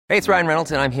Hey, it's Ryan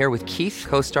Reynolds, and I'm here with Keith,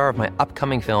 co-star of my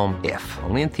upcoming film, If,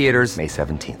 only in theaters May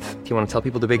 17th. Do you want to tell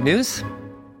people the big news?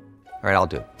 All right, I'll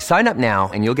do it. Sign up now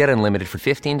and you'll get unlimited for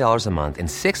 $15 a month and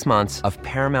 6 months of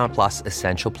Paramount Plus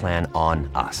Essential Plan on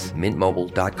us.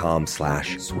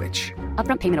 MintMobile.com/switch.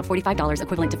 Upfront payment of $45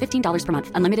 equivalent to $15 per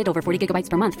month. Unlimited over 40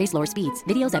 gigabytes per month. Face lower speeds.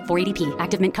 Videos at 480p.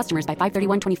 Active Mint customers by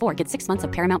 531.24 get 6 months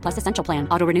of Paramount Plus Essential Plan.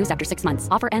 Auto renews after 6 months.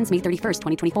 Offer ends May 31st,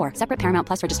 2024. Separate Paramount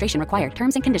Plus registration required.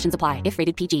 Terms and conditions apply if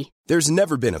rated PG. There's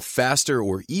never been a faster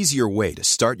or easier way to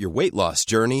start your weight loss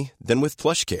journey than with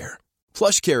PlushCare.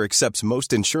 PlushCare accepts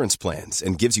most insurance plans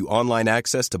and gives you online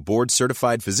access to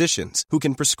board-certified physicians who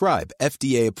can prescribe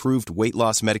FDA-approved weight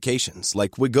loss medications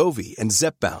like Wegovy and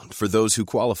Zepbound for those who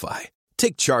qualify.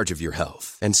 Take charge of your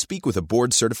health and speak with a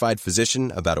board-certified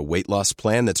physician about a weight loss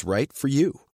plan that's right for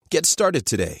you. Get started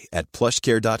today at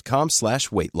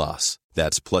plushcare.com/weight loss.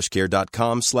 That's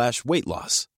plushcare.com/weight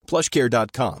loss.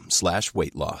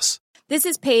 plushcare.com/weight loss. This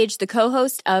is Paige, the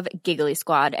co-host of Giggly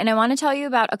Squad, and I want to tell you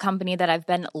about a company that I've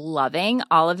been loving,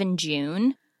 Olive &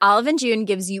 June. Olive & June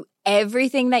gives you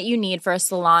everything that you need for a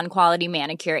salon-quality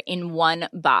manicure in one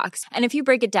box. And if you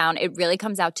break it down, it really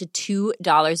comes out to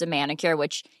 $2 a manicure,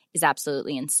 which is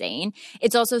absolutely insane.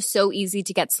 It's also so easy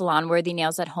to get salon-worthy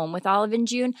nails at home with Olive &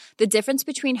 June. The difference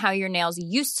between how your nails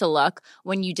used to look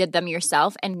when you did them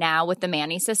yourself and now with the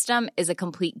Mani system is a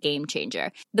complete game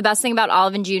changer. The best thing about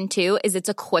Olive & June, too, is it's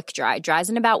a quick dry. Dries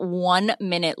in about 1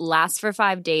 minute, lasts for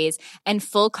 5 days, and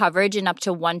full coverage in up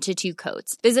to 1 to 2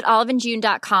 coats. Visit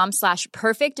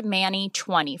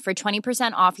oliveandjune.com/perfectmani20 for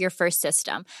 20% off your first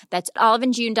system. That's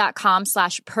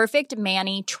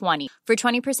oliveandjune.com/perfectmani20 for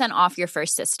 20% off your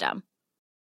first system.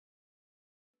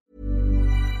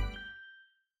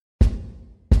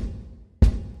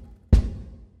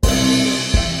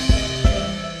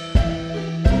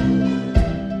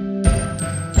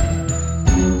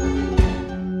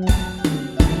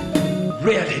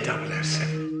 Really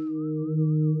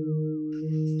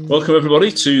 007. Welcome,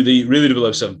 everybody, to the Really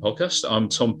 007 podcast. I'm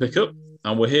Tom Pickup,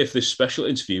 and we're here for this special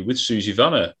interview with Susie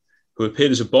Vanner, who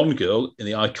appeared as a Bond girl in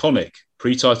the iconic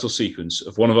pre-title sequence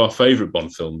of one of our favourite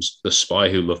Bond films, The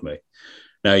Spy Who Loved Me.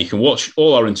 Now, you can watch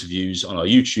all our interviews on our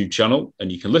YouTube channel,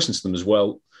 and you can listen to them as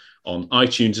well on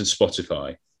iTunes and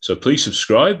Spotify. So please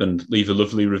subscribe and leave a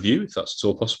lovely review if that's at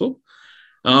all possible.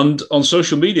 And on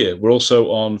social media, we're also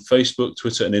on Facebook,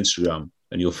 Twitter, and Instagram,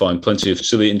 and you'll find plenty of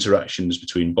silly interactions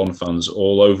between Bond fans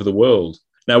all over the world.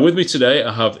 Now, with me today,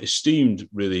 I have esteemed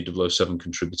Really 007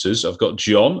 contributors. I've got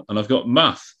John and I've got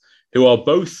Math, who are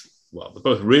both, well, they're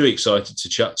both really excited to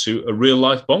chat to a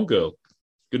real-life Bond girl.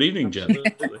 Good evening, Jen.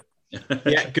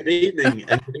 Yeah, good evening,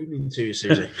 and good evening to you,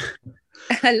 Susie.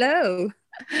 Hello.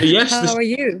 Yes, How are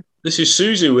you? This is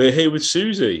Susie. We're here with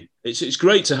Susie. It's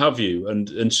great to have you.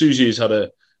 And Susie has had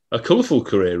a colourful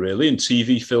career, really, in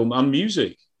TV, film and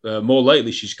music. More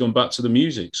lately, she's gone back to the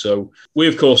music. So we,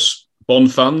 of course,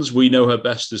 Bond fans, we know her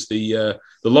best as the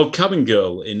log cabin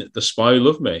girl in The Spy Who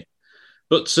Loved Me.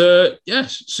 But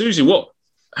yes, Susie,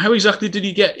 how exactly did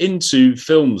you get into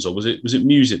films, or was it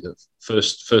music that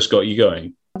first got you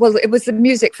going? Well, it was the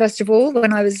music, first of all.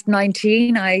 When I was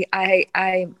 19, I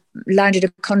landed a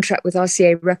contract with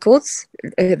RCA Records.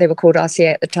 They were called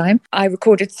RCA at the time. I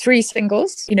recorded 3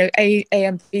 singles, A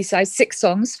and B sides, 6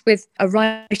 songs with a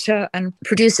writer and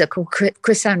producer called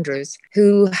Chris Andrews,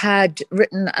 who had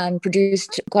written and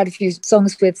produced quite a few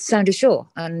songs with Sandra Shaw,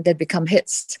 and they'd become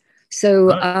hits.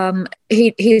 So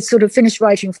he sort of finished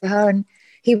writing for her, and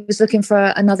he was looking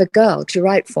for another girl to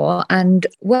write for. And,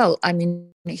 well, I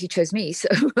mean, he chose me. So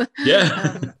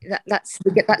yeah, that's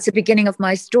the beginning of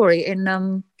my story in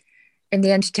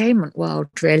the entertainment world,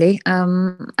 really.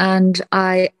 And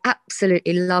I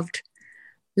absolutely loved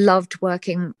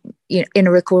working in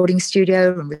a recording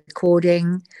studio and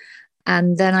recording.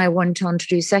 And then I went on to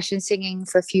do session singing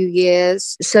for a few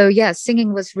years. So, yeah,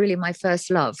 singing was really my first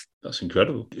love. That's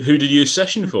incredible. Who did you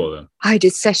session for then? I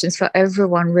did sessions for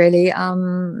everyone, really. I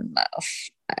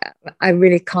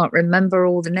really can't remember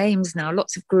all the names now.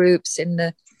 Lots of groups in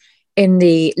the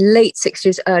late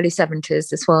 60s, early 70s,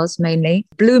 this was mainly.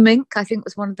 Blue Mink, I think,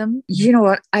 was one of them. You know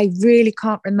what? I really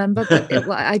can't remember, but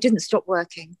I didn't stop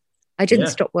working.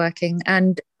 Stop working.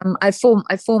 And I formed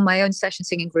my own session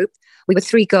singing group. We were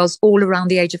 3 girls all around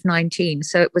the age of 19.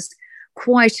 So it was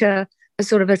quite a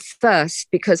sort of a first,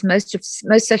 because most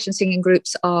session singing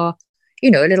groups are, a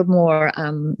little more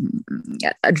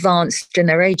advanced in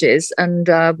their ages. And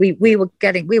we were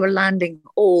landing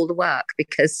all the work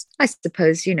because I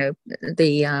suppose, the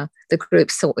the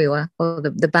groups thought we were, or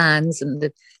the bands and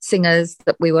the singers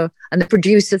that we were, and the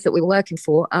producers that we were working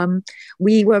for.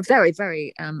 We were very,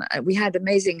 very, we had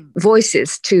amazing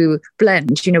voices to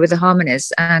blend, with the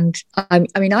harmonies. And I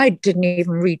mean, I didn't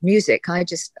even read music.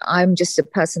 I'm just a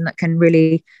person that can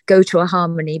really go to a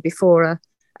harmony before a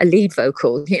lead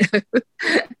vocal,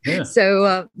 Yeah.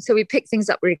 So we picked things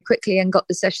up really quickly and got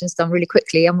the sessions done really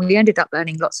quickly. And we ended up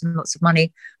earning lots and lots of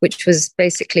money, which was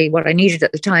basically what I needed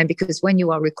at the time, because when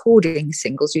you are recording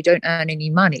singles, you don't earn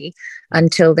any money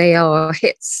until they are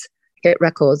hit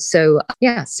records. So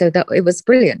that it was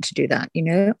brilliant to do that,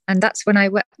 And that's when I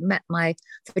met my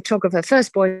photographer,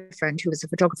 first boyfriend, who was a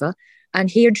photographer, and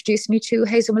he introduced me to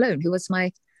Hazel Malone, who was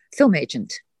my film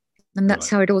agent. And that's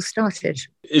how it all started.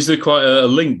 Is there quite a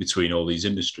link between all these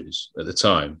industries at the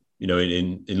time,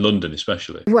 in London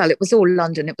especially? Well, it was all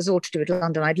London. It was all to do with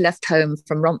London. I'd left home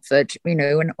from Romford, when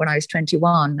I was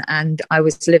 21, and I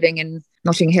was living in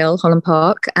Notting Hill, Holland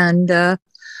Park. And,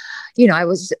 I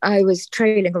was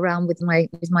trailing around with my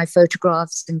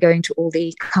photographs and going to all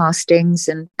the castings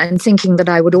and thinking that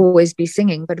I would always be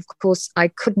singing. But of course, I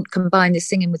couldn't combine the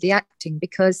singing with the acting,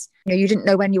 because you didn't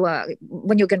know when you were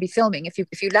going to be filming. If you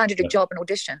landed a job, an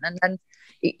audition, and then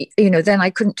then I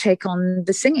couldn't take on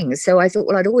the singing. So I thought,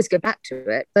 well, I'd always go back to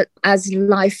it. But as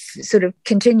life sort of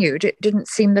continued, it didn't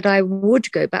seem that I would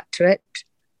go back to it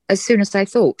as soon as I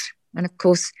thought. And of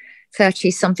course, 30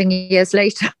 something years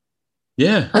later,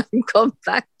 yeah, I've gone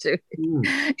back to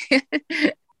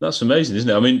it. That's amazing, isn't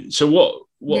it? I mean, so what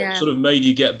sort of made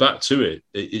you get back to it?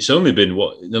 It's only been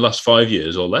in the last 5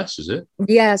 years or less, is it?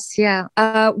 Yes, yeah.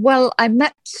 Well, I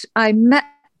met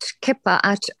Kipper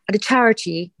at a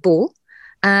charity ball,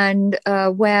 and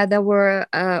where there were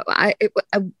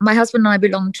my husband and I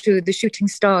belonged to the Shooting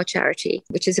Star charity,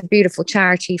 which is a beautiful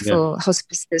charity for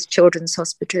hospices, children's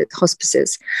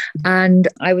hospices. And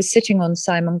I was sitting on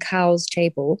Simon Cowell's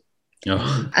table.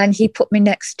 Oh. And he put me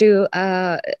next to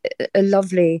a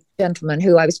lovely gentleman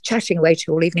who I was chatting away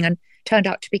to all evening, and turned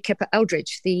out to be Kipper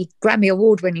Eldridge, the Grammy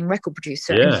Award-winning record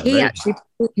producer. Yeah,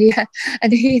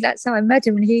 and that's how I met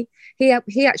him. And he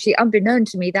actually, unbeknown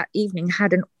to me, that evening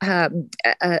had a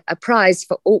prize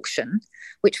for auction,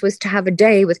 which was to have a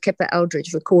day with Kipper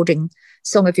Eldridge recording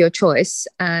Song of Your Choice,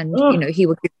 and he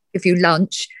would give you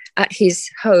lunch at his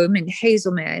home in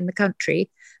Hazelmere in the country,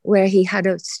 where he had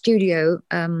a studio,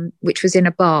 which was in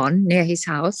a barn near his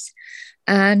house.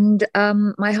 And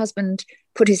my husband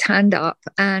put his hand up,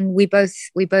 and we both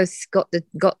got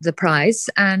the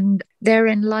prize. And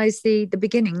therein lies the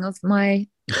beginning of my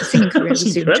singing career.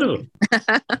 That's incredible.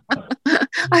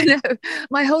 I know.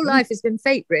 My whole life has been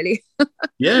fate, really.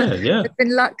 Yeah. It's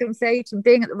been luck and fate and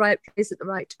being at the right place at the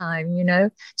right time,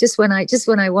 Just when I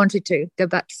wanted to go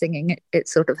back to singing, it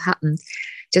sort of happened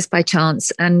just by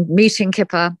chance. And meeting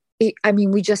Kipper,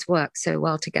 we just work so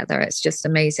well together. It's just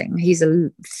amazing. He's a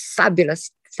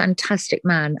fabulous, fantastic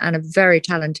man and a very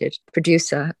talented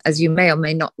producer. As you may or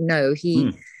may not know,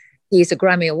 he's a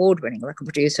Grammy Award-winning record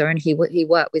producer, and he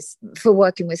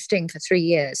working with Sting for 3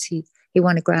 years. He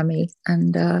won a Grammy,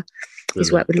 and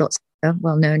he's worked with lots of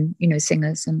well-known,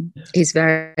 singers, and he's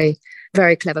very,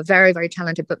 very clever, very, very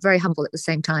talented, but very humble at the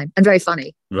same time, and very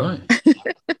funny. Right.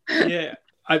 Yeah.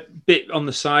 A bit on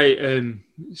the side,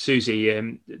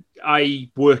 Susie, I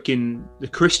work in the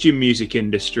Christian music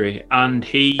industry, and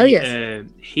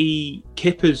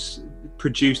Kipper's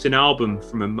produced an album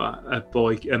from a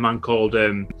man called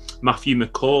Matthew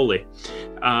McCauley,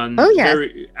 and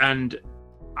and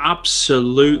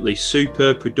absolutely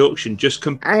superb production, just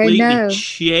completely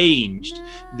changed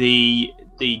the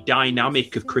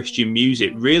dynamic of Christian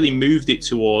music, really moved it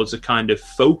towards a kind of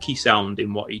folky sound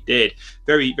in what he did,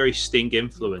 very, very Sting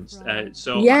influenced. I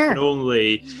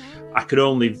could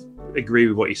only agree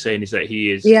with what you're saying, is that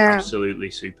he is absolutely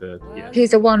superb. Yeah,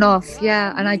 he's a one-off.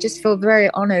 Yeah, and I just feel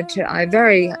very honoured. I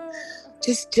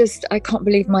can't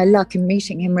believe my luck in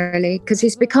meeting him, really, because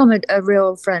he's become a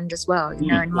real friend as well,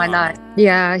 in my life.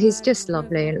 Yeah, he's just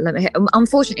lovely.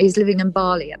 Unfortunately, he's living in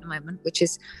Bali at the moment, which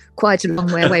is quite a long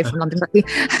way away from London. But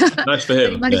nice for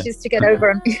him. He manages to get over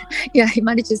and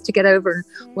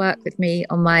work with me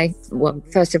on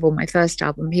first of all, my first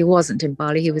album. He wasn't in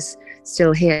Bali; he was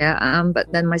still here.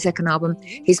 But then my second album,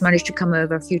 he's managed to come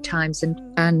over a few times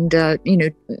and do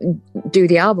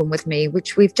the album with me,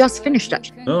 which we've just finished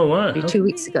actually. Oh wow! 2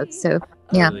 weeks ago. So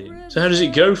yeah. So how does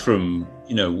it go from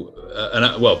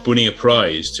winning a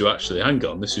prize to actually, hang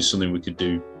on, this is something we could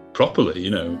do properly,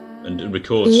 and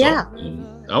record songs and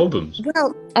albums?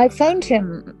 Well, I phoned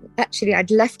him. Actually,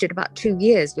 I'd left it about 2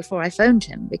 years before I phoned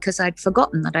him, because I'd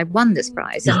forgotten that I'd won this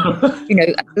prize. And,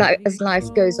 as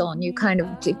life goes on, you kind of,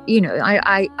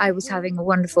 I was having a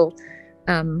wonderful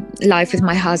life with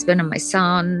my husband and my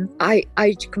son. I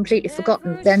completely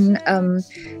forgotten. Then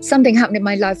something happened in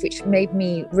my life which made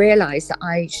me realize that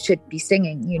I should be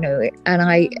singing, you know. And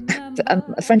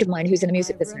a friend of mine who's in the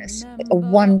music business, a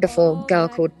wonderful girl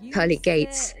called Pearlie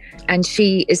Gates, and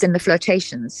she is in the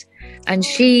Flirtations. And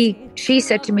she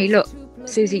said to me, look,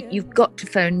 Susie, you've got to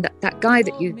phone that guy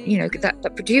that you know,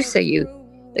 that producer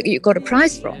that you got a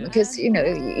prize from, because you know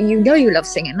you love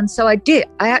singing. And so I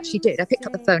actually did. I picked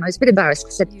up the phone. I was a bit embarrassed. I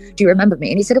said, do you remember me?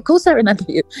 And he said, of course I remember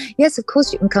you. Yes, of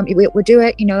course you can come. We'll do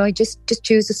it. You know, I just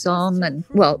choose a song. And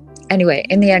well, anyway,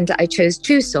 in the end, I chose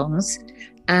 2 songs.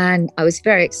 And I was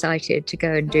very excited to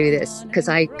go and do this because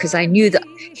I knew that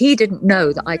he didn't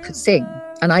know that I could sing,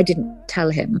 and I didn't tell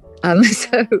him.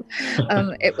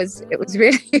 It was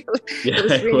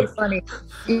really funny.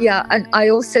 Yeah, and I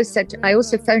also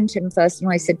phoned him first,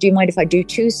 and I said, "Do you mind if I do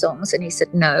 2 songs?" And he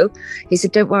said, "No." He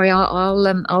said, "Don't worry,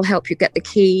 I'll help you get the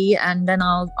key, and then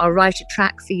I'll write a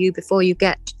track for you before you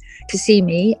get to see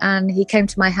me." And he came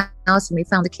to my house, and we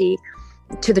found the key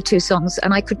to the 2 songs,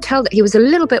 and I could tell that he was a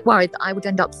little bit worried that I would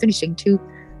end up finishing two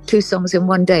songs in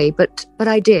one day, but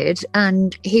I did,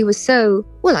 and he was so,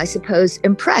 well, I suppose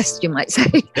impressed, you might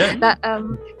say,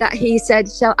 that he said,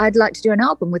 I'd like to do an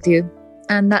album with you,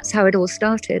 and that's how it all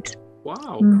started.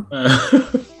 Wow.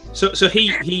 So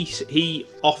he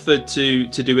offered to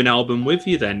do an album with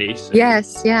you then?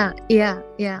 Yes, yeah.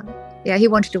 He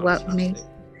wanted to work with me.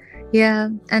 Yeah,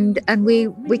 and we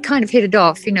kind of hit it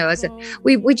off, you know.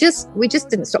 We just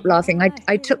didn't stop laughing.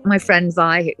 I took my friend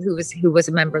Vi, who was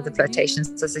a member of the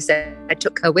Flirtations, as I said. I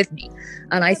took her with me,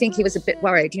 and I think he was a bit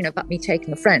worried, you know, about me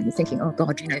taking a friend, thinking, oh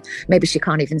God, you know, maybe she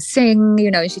can't even sing, you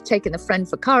know, and she'd taken the friend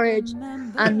for courage.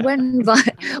 And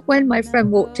when my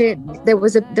friend walked in, there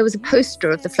was a poster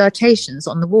of the Flirtations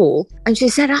on the wall, and she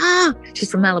said,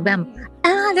 she's from Alabama.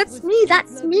 That's me. That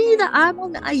I'm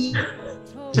on.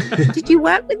 Did you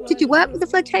work with the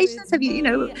Flirtations? Have you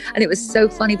know? And it was so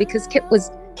funny because Kip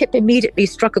immediately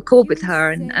struck a chord with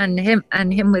her, and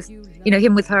him with, you know,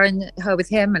 him with her and her with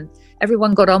him, and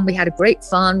everyone got on. We had a great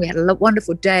fun. We had a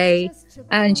wonderful day,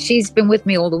 and she's been with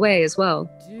me all the way as well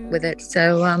with it.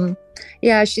 So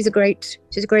yeah, she's a great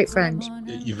friend.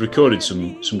 You've recorded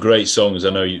some great songs. I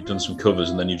know you've done some covers,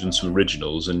 and then you've done some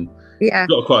originals, and yeah, you've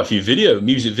got quite a few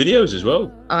music videos as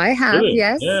well. I have.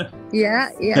 Brilliant. Yes.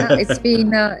 Yeah. It's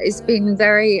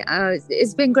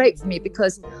been great for me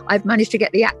because I've managed to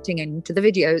get the acting into the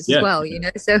videos as well, you know.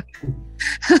 So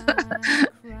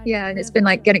yeah, and it's been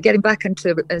like getting back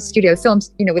into studio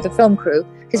films, you know, with a film crew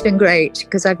has been great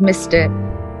because I've missed it.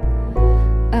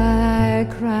 I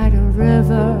cried a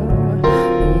river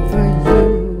over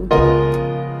you.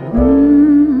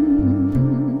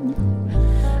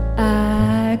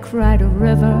 I cried a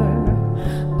river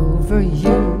over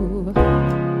you.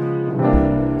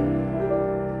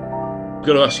 I've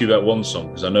got to ask you about one song,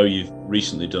 because I know you've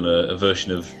recently done a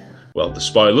version of, well, the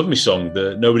Spy Love Me song,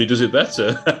 the Nobody Does It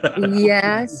Better.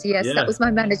 Yes, yeah. That was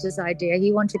my manager's idea.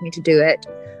 He wanted me to do it.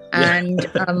 And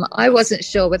I wasn't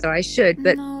sure whether I should,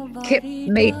 but Kip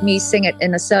made me sing it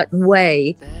in a certain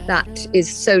way that is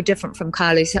so different from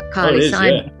Kylie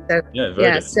Simon.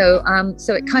 Yeah. So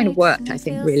it kind of worked, I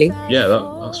think, really. Yeah,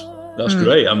 that's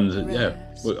great. And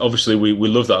obviously we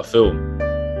love that film.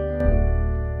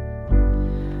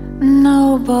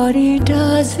 Nobody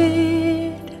does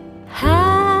it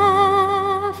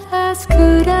half as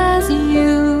good as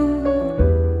you.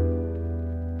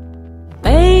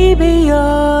 Baby,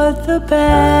 you're the best.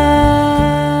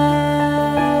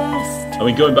 I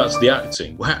mean, going back to the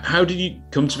acting, how did you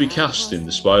come to be cast in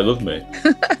The Spy Love Me?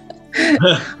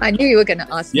 I knew you were going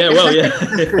to ask me. Yeah, well, yeah.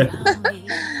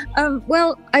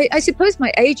 Well, I suppose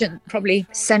my agent probably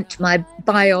sent my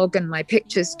biog and my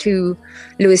pictures to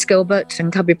Lewis Gilbert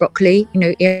and Cubby Broccoli, you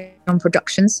know, on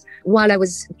Productions. While I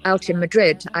was out in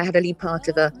Madrid, I had a lead part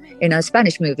in a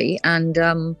Spanish movie, and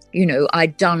you know,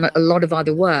 I'd done a lot of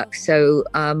other work, so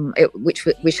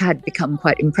which had become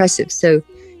quite impressive. So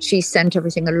she sent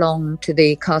everything along to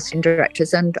the casting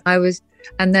directors, and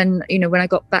then, you know, when I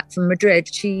got back from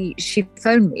Madrid, she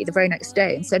phoned me the very next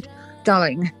day and said,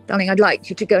 Darling, I'd like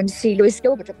you to go and see Lewis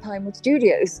Gilbert at Pinewood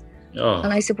Studios. Oh.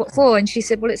 And I said, what for? And she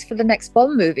said, well, it's for the next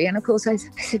Bond movie. And of course I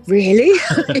said, really?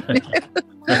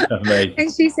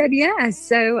 And she said, yes.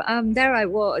 So there I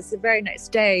was the very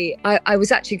next day. I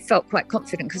was actually felt quite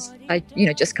confident because I, you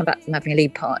know, just come back from having a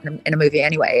lead part in a movie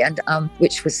anyway, and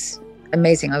which was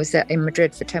amazing. I was there in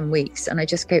Madrid for 10 weeks, and I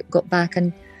just got back,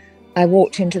 and I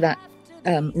walked into that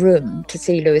room to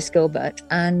see Lewis Gilbert,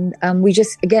 and we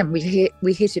just, again, we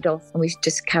hit it off, and we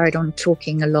just carried on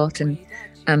talking a lot, and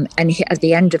at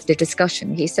the end of the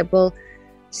discussion he said, well,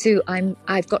 Sue,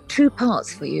 I've got 2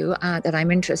 parts for you that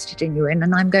I'm interested in you in,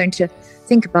 and I'm going to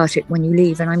think about it when you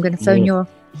leave, and I'm going to phone your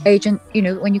agent,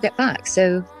 when you get back.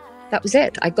 So that was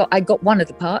it. I got one of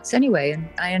the parts anyway, and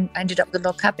I ended up with the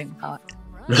log cabin part.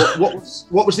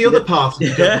 What was the other part?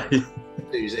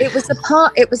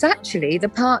 It was actually the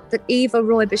part that Eva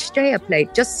Roy Besteya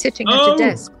played, just sitting at a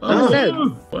desk on the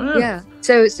phone. Wow. Yeah.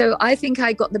 So I think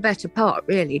I got the better part,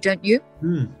 really, don't you?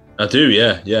 I do,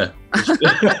 yeah.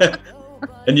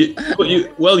 And you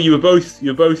were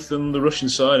both on the Russian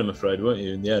side, I'm afraid, weren't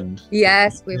you? In the end.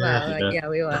 Yes, we were. Yeah,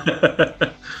 we were.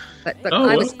 But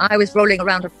I was rolling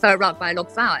around a fur rug by a log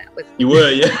fire. You were,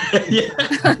 yeah.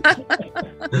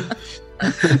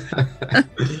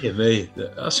 Dear me,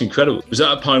 that's incredible. Was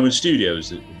that at Pinewood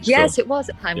Studios? Yes, it was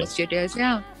at Pinewood Studios.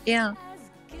 Yeah.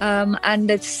 And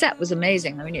the set was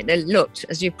amazing. I mean, it looked,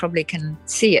 as you probably can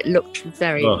see, it looked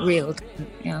very real.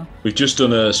 Yeah. We've just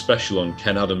done a special on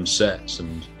Ken Adams sets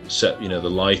and the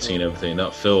lighting and everything in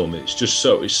that film. It's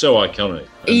so iconic.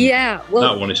 And yeah, well,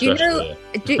 that one especially.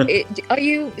 Are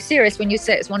you serious when you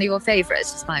say it's one of your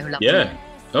favourites, Spy Who Loved Me? Yeah.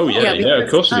 Oh yeah, of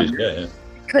course it is. Yeah.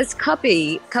 Because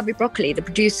Cubby Broccoli, the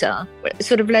producer,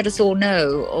 sort of let us all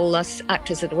know, all us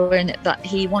actors that were in it, that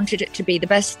he wanted it to be the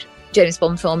best James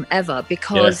Bond film ever,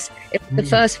 because it was the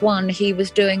first one he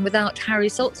was doing without Harry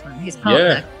Saltzman, his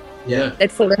partner. Yeah. They'd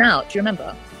fallen out. Do you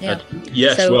remember? Yeah.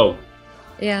 Yeah.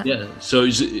 So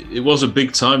it was a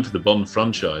big time for the Bond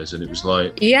franchise, and it was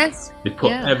like they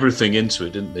put everything into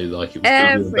it, didn't they? Like it was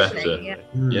everything,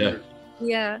 better.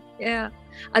 Yeah.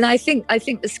 And I think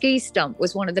the ski stump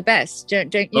was one of the best,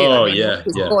 don't you? Oh,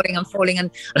 falling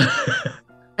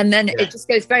and then it just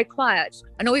goes very quiet,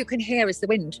 and all you can hear is the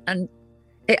wind. And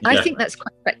I think that's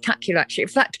quite spectacular, actually. In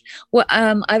fact,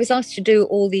 I was asked to do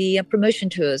all the promotion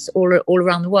tours all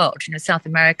around the world. South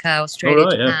America, Australia,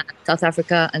 Japan, South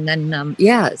Africa, and then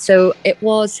so it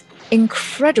was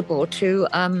incredible to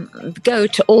go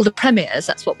to all the premieres.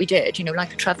 That's what we did,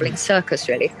 like a traveling circus,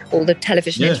 really. All the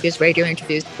television interviews, radio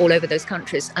interviews, all over those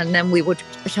countries, and then we would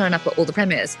turn up at all the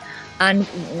premieres. And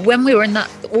when we were in that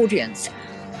audience,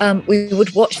 we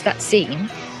would watch that scene,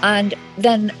 and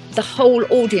then the whole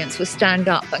audience would stand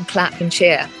up and clap and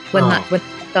cheer when that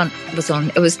stunt was on.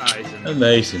 It was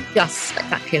amazing, just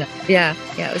spectacular. Yeah,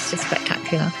 it was just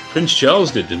spectacular. Prince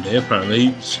Charles didn't he?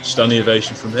 Apparently, standing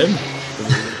ovation from him.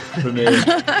 I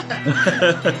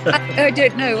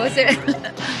don't know, was it?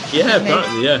 Yeah,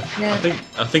 apparently, yeah.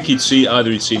 I think he'd seen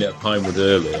it at Pinewood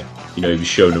earlier. He was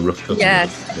showing a rough cut.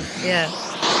 Yes, yeah.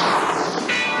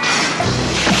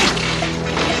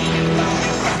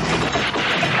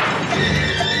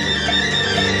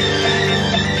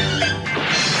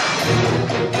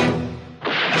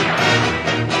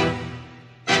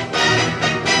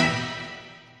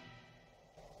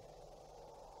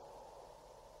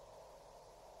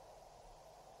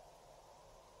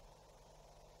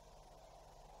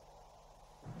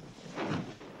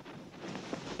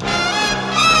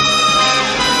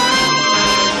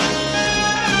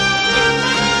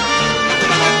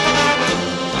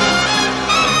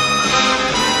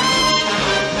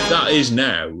 Is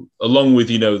now, along with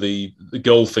the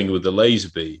Goldfinger with the laser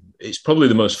beam, it's probably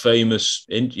the most famous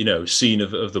scene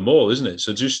of them all, isn't it?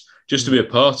 So just to be a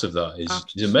part of that is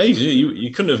amazing.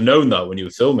 You couldn't have known that when you were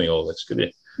filming all this, could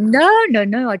you? No,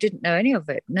 I didn't know any of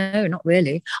it. No, not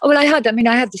really. Oh well, I had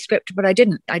the script, but I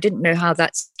didn't know how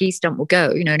that ski stunt will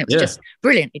go, and it was just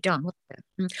brilliantly done, wasn't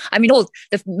it? I mean, all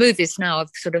the movies now have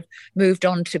sort of moved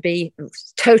on to be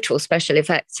total special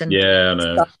effects and I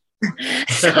know.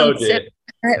 Oh dear.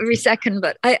 Every second,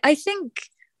 but I think,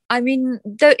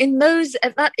 though in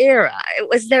at that era,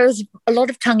 there was a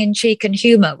lot of tongue in cheek and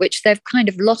humour, which they've kind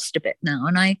of lost a bit now,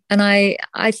 and I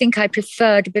think I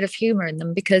preferred a bit of humour in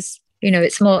them, because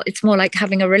it's more like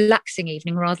having a relaxing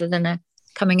evening rather than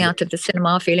coming out of the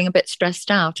cinema feeling a bit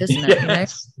stressed out, isn't it?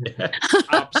 Yes.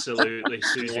 Absolutely,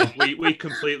 Susan. We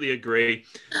completely agree.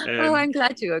 I'm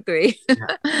glad you agree.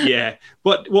 Yeah.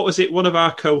 What was it? One of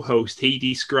our co-hosts, he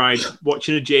described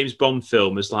watching a James Bond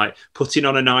film as like putting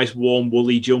on a nice warm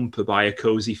woolly jumper by a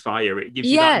cosy fire. It gives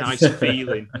you that nice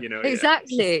feeling,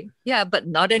 Exactly. Yeah, but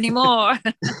not anymore.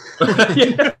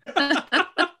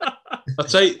 I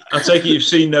take it you've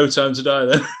seen No Time to Die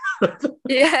then.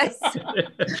 Yes.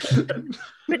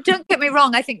 But don't get me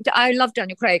wrong, I love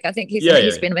Daniel Craig. I think he's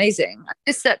been amazing.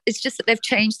 It's just that they've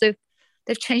changed the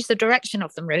direction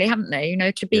of them, really, haven't they?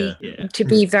 To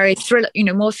be very thriller,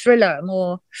 more thriller,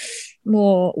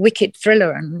 more wicked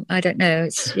thriller, and I don't know.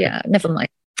 It's never mind.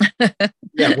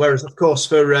 Whereas of course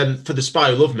for The Spy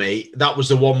Who Loved Me, that was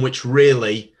the one which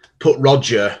really put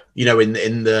Roger, you know, in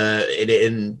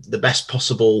the best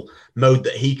possible mode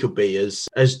that he could be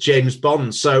as James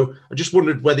Bond. So I just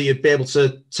wondered whether you'd be able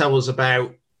to tell us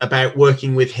about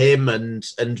working with him and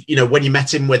you know, when you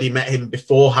met him, whether you met him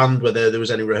beforehand, whether there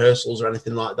was any rehearsals or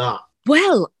anything like that.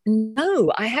 Well,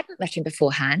 no, I hadn't met him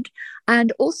beforehand.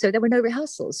 And also there were no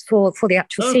rehearsals for the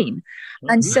actual scene.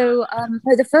 And so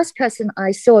the first person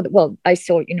I saw,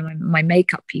 you know, my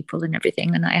makeup people and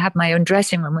everything. And I had my own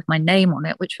dressing room with my name on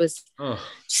it, which was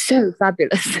so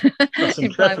fabulous.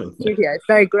 In private studio,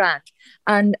 very grand.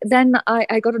 And then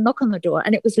I got a knock on the door,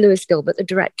 and it was Lewis Gilbert, the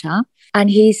director.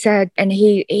 And he said, and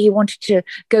he wanted to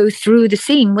go through the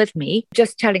scene with me,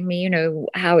 just telling me, you know,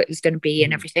 how it was going to be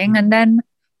and everything.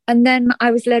 And then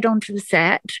I was led onto the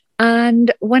set.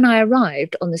 And when I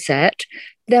arrived on the set,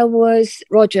 there was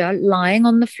Roger lying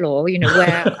on the floor, you know,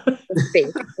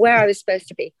 where I was supposed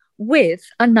to be, with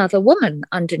another woman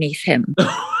underneath him.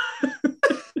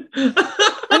 and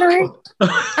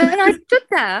I stood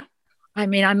there. I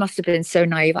mean, I must have been so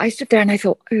naive. I stood there and I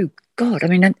thought, oh, God, I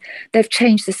mean, they've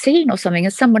changed the scene or something,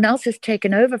 and someone else has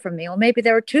taken over from me, or maybe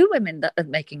there are two women that are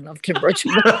making love to Roger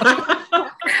Moore.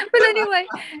 But anyway,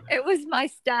 it was my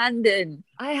stand-in.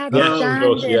 I had a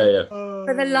stand-in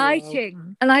for the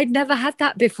lighting, and I'd never had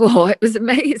that before. It was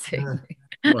amazing.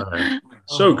 Wow.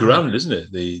 So grand, isn't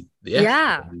it? The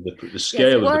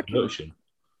scale of the production.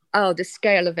 Oh, the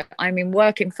scale of it. I mean,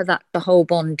 working for the whole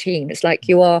Bond team, it's like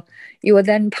you are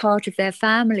then part of their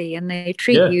family, and they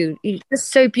treat you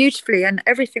just so beautifully, and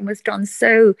everything was done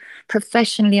so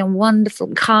professionally and wonderful,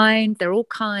 kind. They're all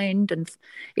kind, and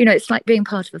you know, it's like being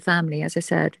part of a family, as I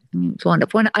said. It's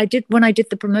wonderful. When I did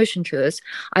the promotion tours,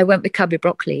 I went with Cubby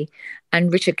Broccoli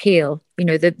and Richard Keel, you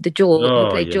know, the George, who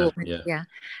played George. Yeah.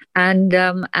 And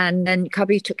then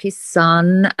Cubby took his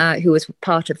son, who was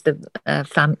part of the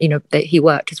family, you know, that he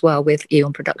worked as well with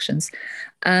Eon Productions.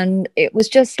 And it was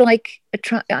just like,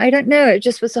 I don't know, it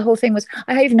just was, the whole thing was,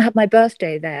 I even had my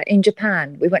birthday there in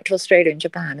Japan. We went to Australia and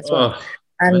Japan as well.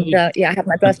 And I had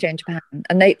my birthday in Japan.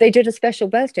 And they did a special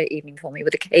birthday evening for me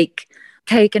with a cake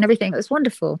and everything. It was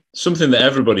wonderful. Something that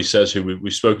everybody says, who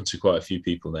we've spoken to quite a few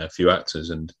people now, a few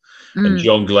actors, and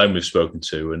John Glenn we've spoken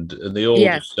to, and they all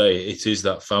just say it is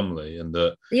that family, and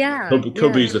that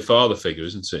Cubby's the father figure,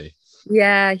 isn't he?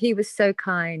 Yeah, he was so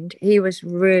kind. He was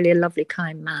really a lovely,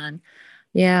 kind man.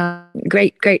 Yeah,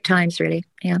 great times, really.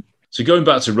 Yeah. So going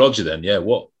back to Roger then,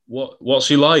 what's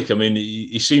he like? I mean,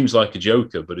 he seems like a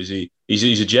joker, but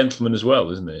he's a gentleman as well,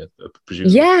 isn't he?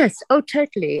 Presumably. Yes. Oh,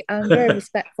 totally. Very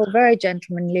respectful, very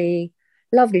gentlemanly,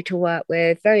 lovely to work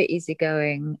with, very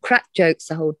easygoing, crack jokes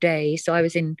the whole day. So I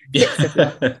was in fits of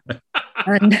that.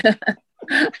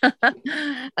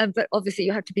 But obviously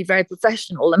you have to be very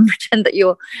professional and pretend that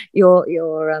you're you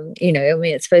know, I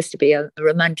mean, it's supposed to be a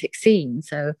romantic scene.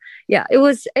 So yeah, it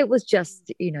was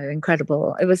just, you know,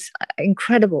 incredible. It was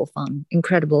incredible fun,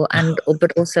 incredible, and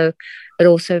but also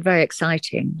very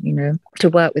exciting, you know, to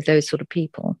work with those sort of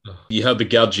people. You had the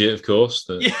gadget, of course,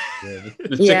 the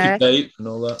ticket tape and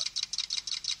all that.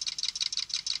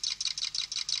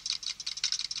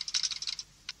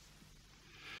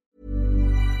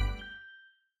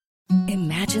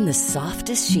 Imagine the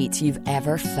softest sheets you've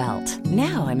ever felt.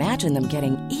 Now imagine them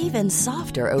getting even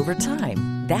softer over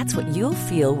time. That's what you'll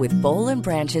feel with Boll &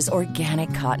 Branch's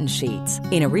organic cotton sheets.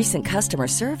 In a recent customer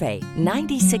survey,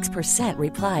 96%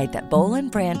 replied that Boll &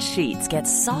 Branch sheets get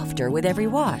softer with every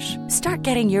wash. Start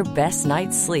getting your best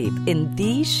night's sleep in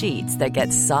these sheets that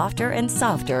get softer and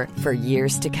softer for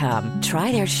years to come.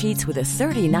 Try their sheets with a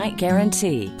 30-night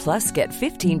guarantee. Plus, get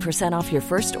 15% off your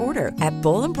first order at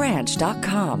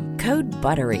bollandbranch.com. Code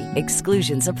BUTTERY.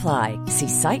 Exclusions apply. See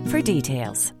site for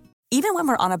details. Even when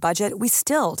we're on a budget, we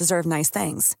still deserve nice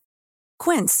things.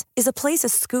 Quince is a place to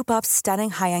scoop up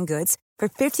stunning high-end goods for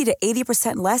 50 to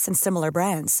 80% less than similar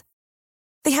brands.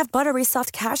 They have buttery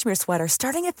soft cashmere sweaters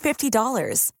starting at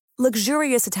 $50,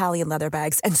 luxurious Italian leather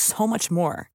bags, and so much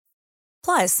more.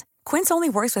 Plus, Quince only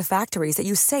works with factories that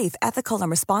use safe, ethical, and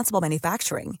responsible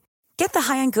manufacturing. Get the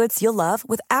high-end goods you'll love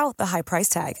without the high price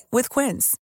tag with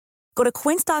Quince. Go to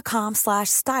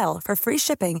quince.com/style for free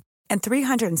shipping and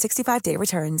 365-day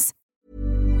returns.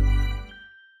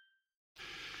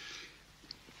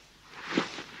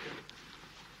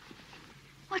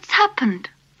 What's happened?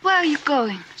 Where are you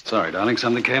going? Sorry, darling,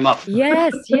 something came up.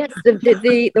 Yes,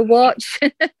 the watch.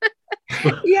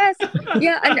 Yes,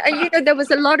 yeah, and you know, there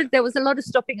was a lot of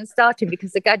stopping and starting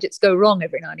because the gadgets go wrong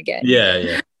every now and again.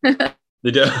 Yeah.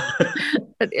 They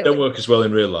don't work as well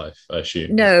in real life, I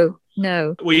assume.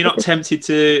 No. Were you not tempted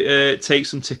to take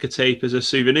some ticker tape as a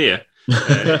souvenir?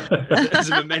 as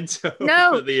a memento.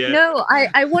 No,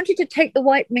 I wanted to take the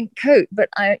white mink coat, but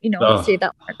obviously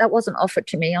that wasn't offered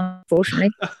to me,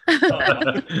 unfortunately.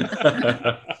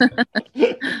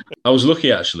 I was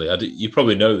lucky, actually. You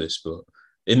probably know this, but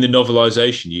in the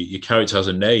novelisation, your character has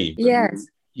a name. Yes.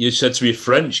 You said to be a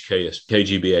French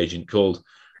KGB agent called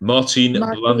Martin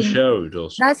Blanchard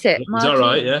or something. That's it. Is that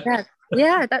right? Yeah.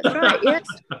 Yeah, that's right. Yes.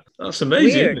 That's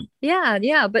amazing. Isn't it?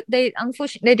 Yeah. But they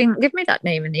unfortunately didn't give me that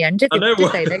name in the end, did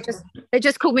they? They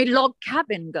just called me Log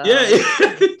Cabin Girl. Yeah.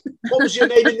 What was your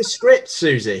name in the script,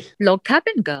 Susie? Log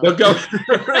Cabin Girl. They've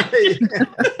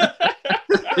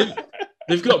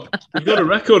got a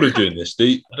record of doing this.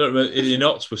 I don't remember in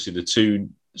Octopussy, the two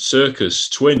circus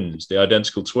twins, the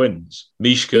identical twins,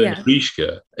 Mishka and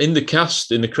Grishka. In the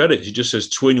cast, in the credits, it just says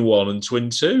Twin 1 and Twin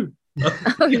 2.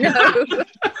 Oh no.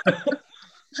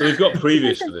 So they've got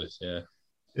previous to this, yeah.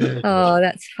 Oh,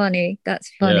 that's funny.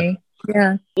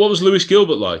 Yeah. What was Lewis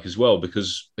Gilbert like as well?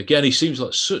 Because again, he seems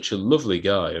like such a lovely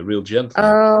guy, a real gentleman.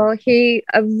 Oh, a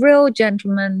real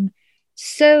gentleman,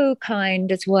 so kind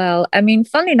as well. I mean,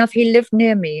 funnily enough, he lived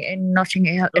near me in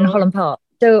Nottingham, in Holland Park.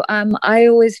 So I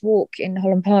always walk in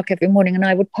Holland Park every morning, and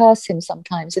I would pass him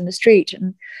sometimes in the street,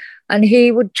 and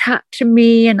he would chat to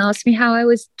me and ask me how I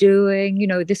was doing.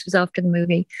 This was after the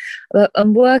movie.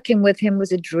 And working with him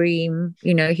was a dream.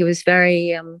 He was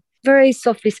very, very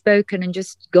softly spoken and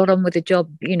just got on with the job,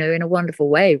 in a wonderful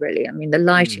way, really. I mean, the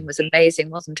lighting was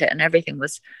amazing, wasn't it? And everything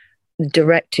was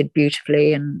directed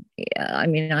beautifully. And I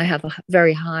mean, I have a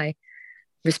very high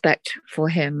respect for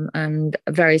him, and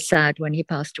very sad when he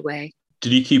passed away.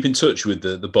 Did you keep in touch with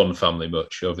the Bond family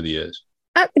much over the years?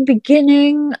 At the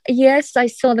beginning, yes, I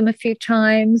saw them a few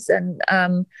times, and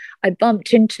I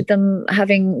bumped into them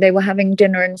they were having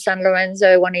dinner in San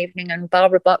Lorenzo one evening, and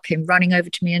Barbara Buck came running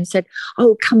over to me and said,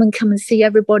 "Oh, come and see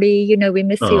everybody, we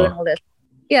miss you," and all this.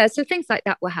 Yeah, so things like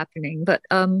that were happening, but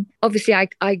obviously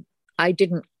I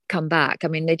didn't come back. I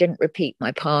mean, they didn't repeat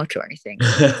my part or anything.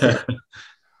 So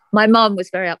my mom was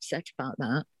very upset about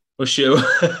that. Was she? No,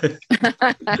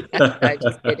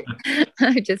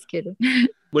 just kidding.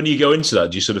 When you go into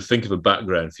that, do you sort of think of a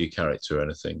background for your character or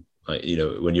anything? Like,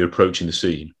 when you're approaching the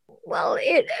scene? Well,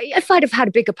 if I'd have had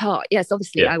a bigger part, yes,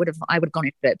 obviously I would have gone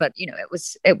into it. But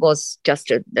it was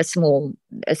just a small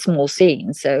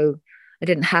scene, so I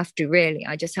didn't have to really.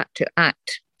 I just had to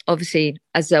act, obviously,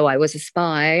 as though I was a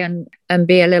spy and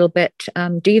be a little bit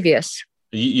devious.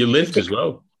 You lived as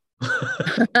well.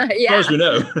 As far as we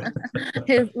know.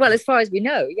 Well, as far as we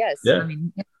know, yes. Yeah. I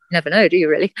mean, you never know, do you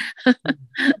really?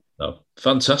 Oh,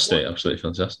 fantastic. Absolutely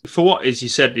fantastic. For what, as you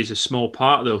said, is a small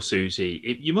part, though,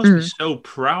 Susie, you must be so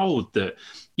proud that,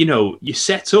 you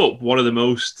set up one of the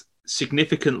most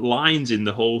significant lines in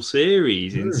the whole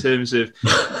series in terms of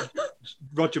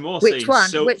Roger Moore saying,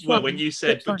 Which one? When you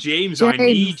said, "But James, I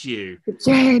need you."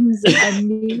 James, I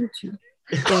need you.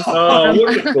 Yes.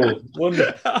 Oh,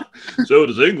 wonderful. So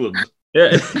does England.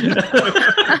 Yeah.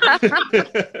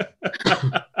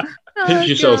 Pinch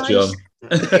yourself, John.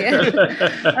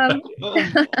 Yeah.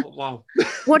 Wow.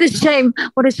 What a shame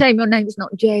your name's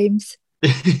not James.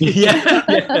 Yeah.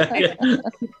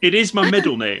 It is my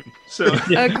middle name. So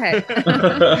okay.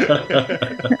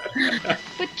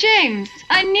 But James,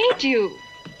 I need you.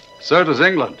 So does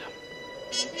England.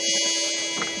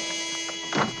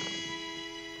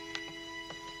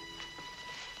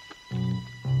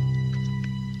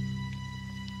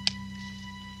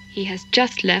 He has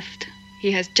just left.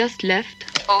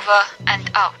 Over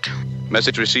and out.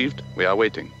 Message received. We are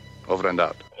waiting. Over and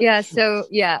out. Yeah, so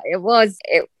it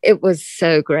was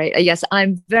so great. Yes,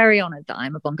 I'm very honoured that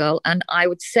I'm a Bond girl, and I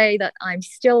would say that I'm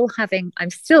still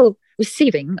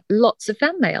receiving lots of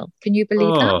fan mail. Can you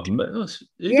believe that?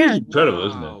 It's incredible,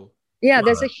 isn't it? Yeah,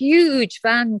 there's a huge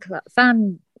fan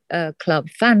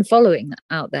following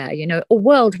out there,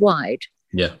 worldwide.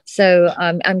 Yeah. So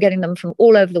I'm getting them from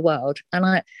all over the world,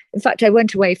 and in fact, I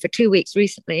went away for 2 weeks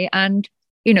recently, and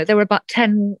there were about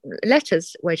 10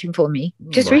 letters waiting for me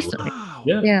just recently. Wow.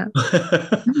 Yeah.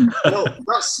 Well,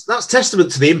 that's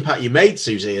testament to the impact you made,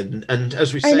 Susie, and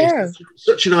as we say,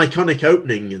 such an iconic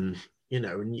opening, and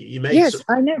you made. Yes,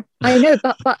 I know,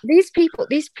 but these people,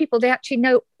 they actually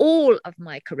know all of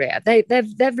my career. They've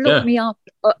looked me up.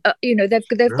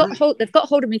 They've got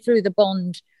hold of me through the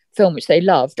Bond film, which they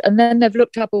loved, and then they've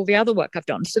looked up all the other work I've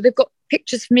done. So they've got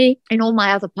pictures of me in all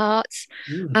my other parts,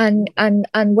 and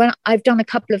when I've done a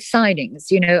couple of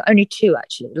signings, only 2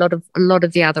 actually. A lot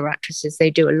of the other actresses,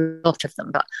 they do a lot of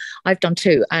them, but I've done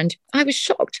 2, and I was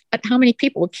shocked at how many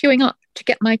people were queuing up to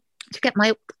get my to get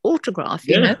my autograph,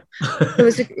 you know. There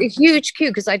was a huge queue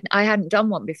because I hadn't done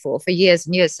one before for years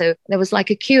and years. So there was like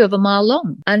a queue of a mile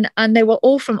long, and they were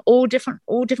all from all different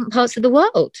parts of the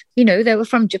world. You know, they were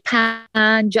from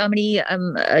Japan, Germany,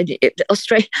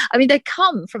 Australia. I mean, they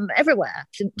come from everywhere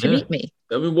to meet me.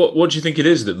 I mean, what do you think it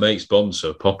is that makes Bond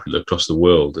so popular across the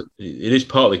world? It is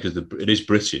partly because it is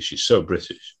British. It's so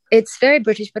British. It's very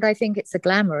British, but I think it's the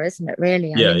glamour, isn't it,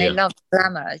 really? I mean, they love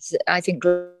glamour. I think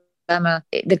glamour,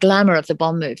 the glamour of the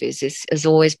Bond movies has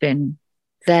always been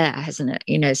there, hasn't it?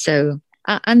 You know, so...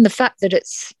 and the fact that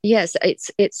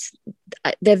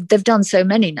they've done so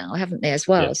many now, haven't they, as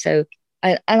well? Yeah. So...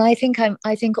 I think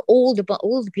all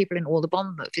the people in all the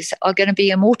Bond movies are going to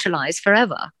be immortalized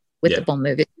forever with the Bond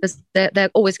movies, because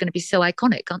they're always going to be so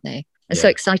iconic, aren't they? And so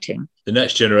exciting. The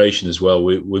next generation as well,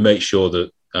 we make sure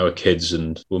that our kids,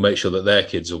 and we'll make sure that their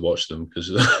kids will watch them,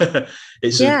 because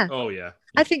it's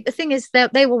I think the thing is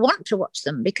that they will want to watch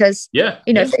them because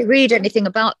if they read anything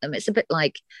about them, it's a bit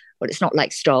like, well, it's not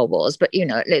like Star Wars, but you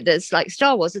know, there's like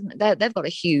Star Wars, isn't it? They've got a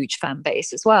huge fan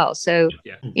base as well. So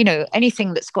you know,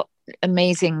 anything that's got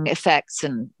amazing effects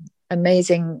and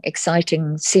amazing,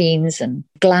 exciting scenes and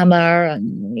glamour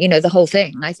and, you know, the whole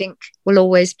thing, I think will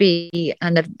always be,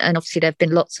 and obviously there have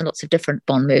been lots and lots of different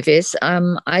Bond movies.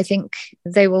 I think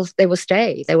they will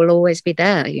stay. They will always be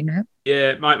there, you know?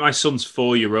 Yeah, my son's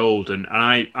 4-year-old and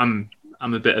I'm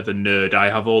a bit of a nerd. I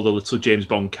have all the little James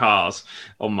Bond cars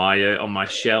on my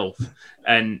shelf.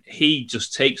 And he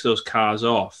just takes those cars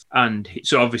off, and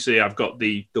so obviously I've got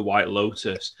the White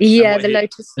Lotus. Yeah, the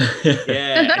Lotus.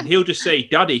 Yeah, and he'll just say,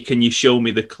 "Daddy, can you show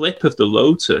me the clip of the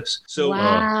Lotus?" So,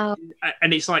 wow.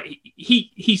 And it's like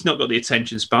he's not got the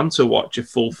attention span to watch a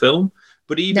full film,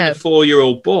 but even a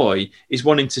 4-year-old boy is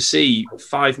wanting to see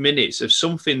 5 minutes of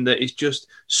something that is just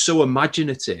so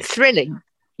imaginative, thrilling.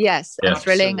 Yes, and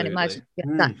thrilling and imaginative.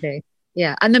 Exactly.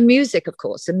 Yeah, and the music, of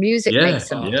course. The music makes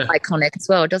them iconic as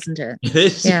well, doesn't it? It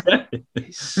is. Yeah.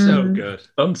 It's so good.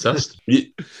 Fantastic.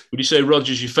 Would you say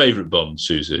Roger's your favourite Bond,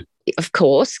 Susie? Of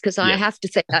course, because I have to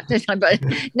say that, don't I? But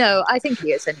no, I think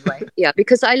he is anyway. Yeah,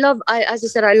 because as I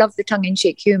said, I love the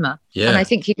tongue-in-cheek humour. Yeah. And I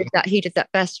think he did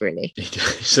that best, really. He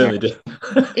certainly did.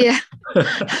 Yeah.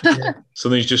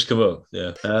 Something's just come up.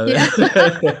 Yeah.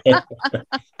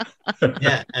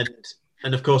 Yeah,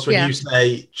 and of course, when you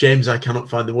say, James, I cannot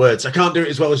find the words, I can't do it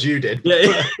as well as you did.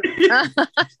 Yeah.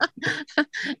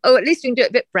 Oh, at least we can do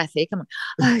it a bit breathy. Come on.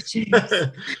 Oh, James.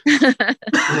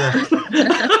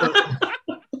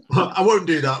 I won't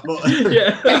do that, but...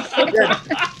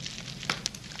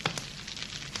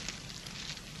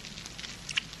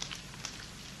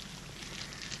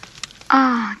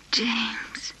 Oh,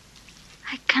 James,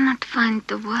 I cannot find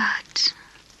the words.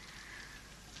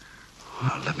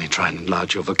 Well, let me try and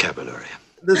enlarge your vocabulary.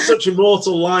 There's such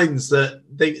immortal lines that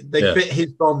they fit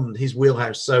his Bond, his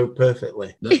wheelhouse so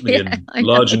perfectly. Let me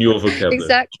enlarge your vocabulary.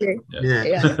 Exactly.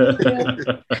 Yeah.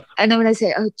 And then when I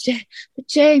say, "Oh,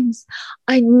 James,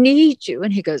 I need you,"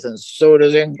 and he goes, "And so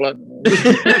does England."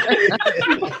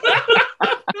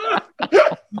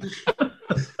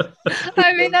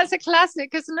 I mean, that's a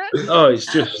classic, isn't it? Oh,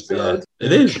 it's just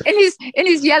it is in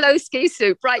his yellow ski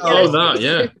suit, bright yellow. Oh,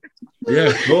 that yeah,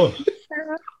 of course.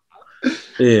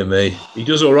 Dear me, he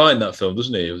does all right in that film,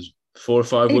 doesn't he? It was 4 or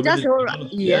 5 women. He does all right.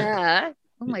 Yeah.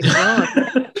 Oh my God.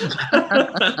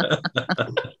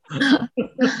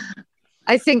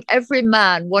 I think every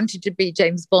man wanted to be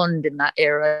James Bond in that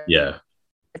era. Yeah.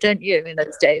 Don't you, in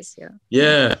those days?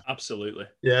 Yeah, absolutely.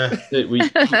 Yeah,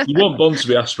 you want Bond to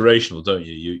be aspirational, don't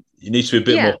you? You need to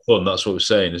be a bit more fun. That's what we're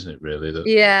saying, isn't it? Really? That,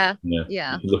 yeah.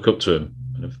 You look up to him.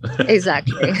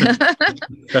 Exactly.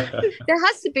 There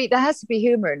has to be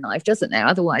humour in life, doesn't there?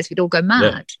 Otherwise, we'd all go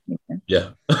mad.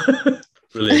 Yeah.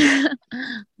 Brilliant.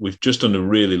 We've just done a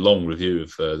really long review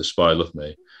of The Spy Who Loved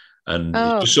Me, and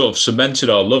it just sort of cemented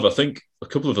our love. I think a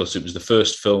couple of us, it was the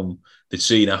first film they'd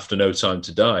seen after No Time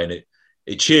to Die, and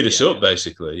it cheered us up,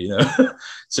 basically, you know.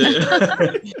 It's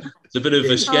a bit of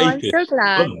escapism, I'm so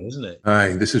glad. Isn't it?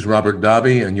 Hi, this is Robert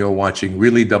Darby, and you're watching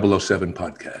Really 007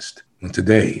 Podcast. And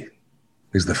today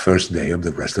is the first day of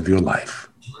the rest of your life.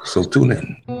 So tune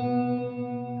in.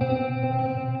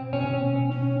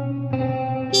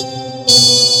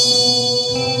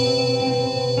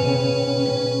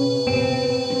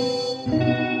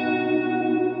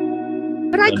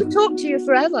 But I could talk to you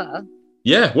forever.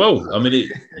 Yeah, well, I mean,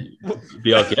 it'd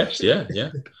be our guest, yeah.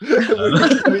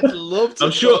 We'd love to.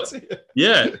 I'm sure.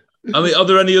 Yeah, I mean, are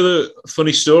there any other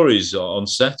funny stories on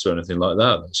set or anything like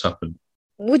that that's happened?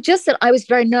 Well, just that I was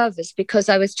very nervous because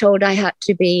I was told I had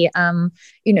to be, I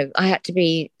had to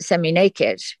be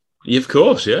semi-naked. Yeah, of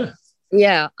course, yeah.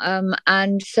 Yeah,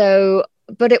 and so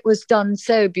but it was done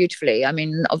so beautifully. I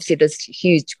mean, obviously there's a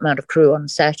huge amount of crew on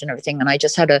set and everything, and I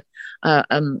just had a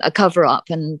cover up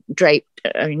and draped,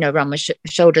 around my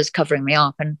shoulders, covering me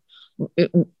up, and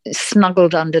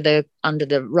snuggled under the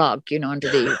rug, under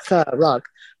the fur rug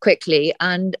quickly,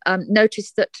 and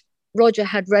noticed that Roger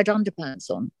had red underpants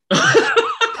on.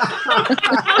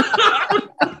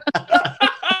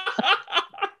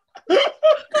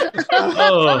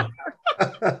 Oh.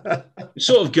 It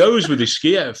sort of goes with his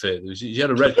ski outfit. He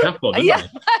had a red cap on, didn't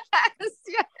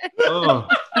he? Oh.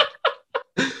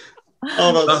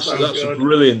 Oh, that's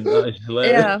brilliant. That is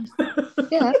hilarious.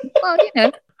 Yeah. Well,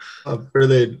 Oh,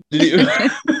 brilliant. You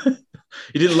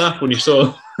didn't laugh when you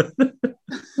saw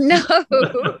No,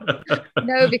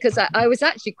 because I was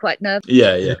actually quite nervous.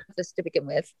 Yeah. Just to begin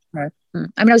with. I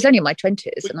mean, I was only in my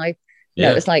 20s, and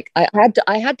it was like I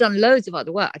had done loads of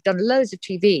other work. I'd done loads of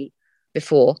TV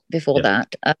before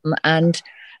that, and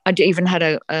I'd even had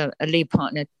a lead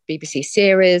partner BBC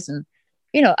series, and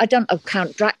I'd done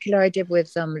Count Dracula. I did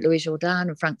with Louis Jourdan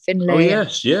and Frank Finlay. Oh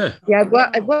yes, yeah. I'd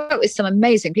worked with some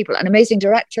amazing people and amazing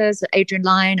directors, Adrian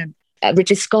Lyne and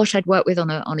Ridley Scott. I'd worked with on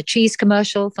a cheese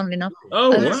commercial, funnily enough.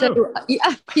 Oh wow! So,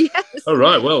 yes. All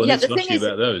right. Well, I need to ask you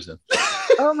about those then.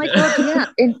 Oh my God!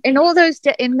 Yeah.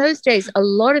 In those days, a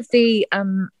lot of the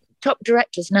top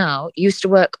directors now used to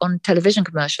work on television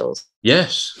commercials.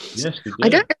 Yes. I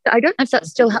don't know if that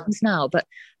still happens now, but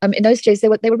in those days they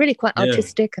were really quite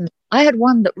artistic. And I had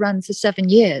one that ran for 7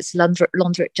 years,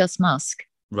 Laundrette Just Musk.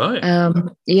 Right.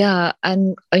 And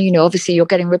obviously you're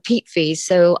getting repeat fees,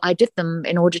 so I did them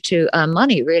in order to earn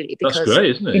money, really. Because, that's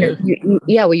great, isn't it?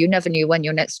 You never knew when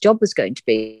your next job was going to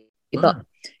be. But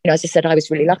as I said, I was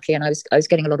really lucky, and I was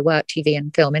getting a lot of work, TV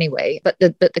and film anyway. But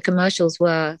the commercials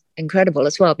were incredible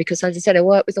as well, because, as I said, I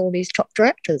worked with all these top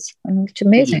directors, and it's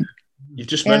amazing. You've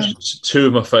just mentioned two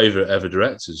of my favourite ever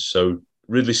directors. So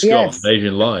Ridley Scott and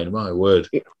Adrian Lyne, my word.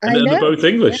 And they're both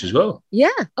English as well. Yeah.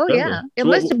 Oh, yeah.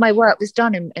 Most of my work was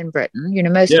done in Britain.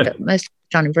 Most of it was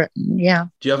done in Britain. Yeah.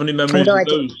 Do you have any memories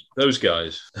of those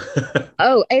guys?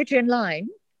 Oh, Adrian Lyne.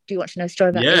 Do you want to know a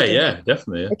story about Adrian? Yeah,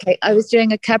 definitely. Yeah. Okay, I was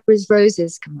doing a Cadbury's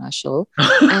Roses commercial,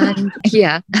 and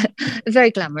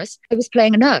very glamorous. I was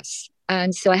playing a nurse,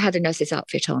 and so I had a nurse's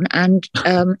outfit on, and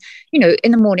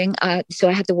in the morning, so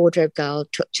I had the wardrobe girl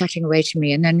chatting away to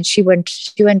me, and then she went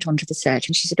onto the set,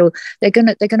 and she said, "Oh, they're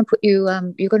gonna put you.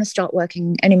 You're gonna start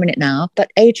working any minute now,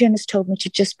 but Adrian has told me to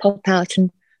just pop out and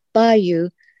buy you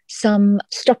some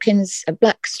stockings,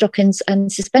 black stockings and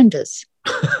suspenders."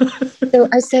 So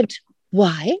I said,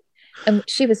 "Why?" And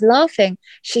she was laughing.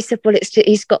 She said, "Well,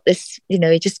 he's got this,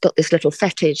 he just got this little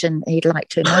fetish, and he'd like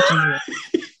to imagine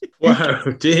you." Wow,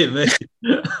 dear me.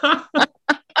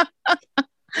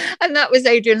 And that was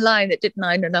Adrian Lyne that did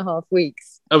 9.5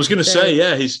 weeks. I was going to say,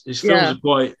 his films are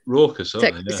quite raucous,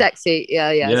 aren't they? Sexy,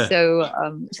 yeah. So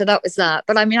that was that.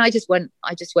 But I mean, I just went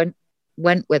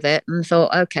with it and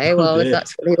thought, okay, well, if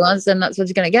that's what he wants, then that's what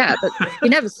he's going to get. But he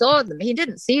never saw them. He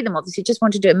didn't see them, obviously. He just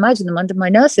wanted to imagine them under my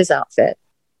nurse's outfit.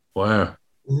 Wow.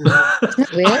 Isn't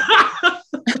that weird?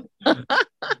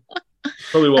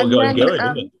 Probably what got him going,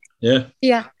 isn't it? Yeah.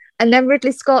 Yeah. And then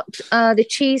Ridley Scott, the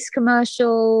cheese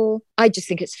commercial. I just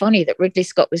think it's funny that Ridley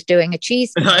Scott was doing a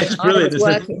cheese commercial. It's brilliant, I was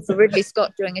working for Ridley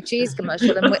Scott doing a cheese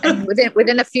commercial, and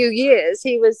within a few years,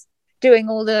 he was doing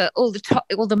all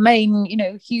the main,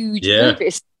 huge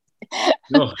movies.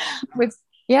 Oh.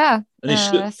 And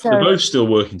they're both still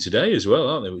working today as well,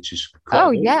 aren't they? Which is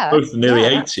both nearly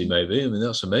 80, maybe. I mean,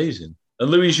 that's amazing.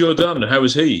 And Louis Jourdan, how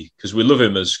was he? Because we love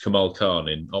him as Kamal Khan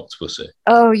in Octopussy.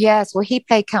 Oh yes, well he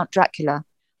played Count Dracula,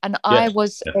 and I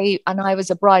was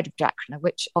a bride of Dracula,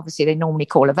 which obviously they normally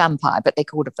call a vampire, but they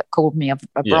called me a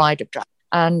bride of Dracula.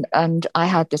 And I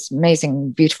had this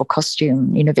amazing, beautiful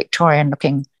costume, Victorian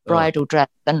looking bridal dress,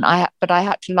 and I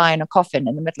had to lie in a coffin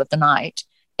in the middle of the night,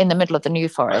 in the middle of the New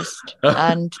Forest,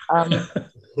 and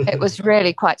it was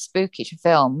really quite spooky to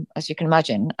film, as you can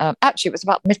imagine. Actually, it was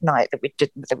about midnight that we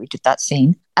did that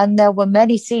scene, and there were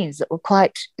many scenes that were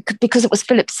quite, because it was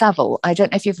Philip Saville. I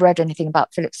don't know if you've read anything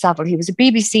about Philip Saville. He was a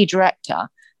BBC director,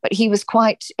 but he was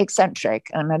quite eccentric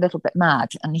and a little bit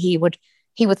mad, and he would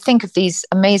think of these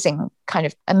amazing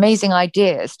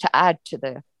ideas to add to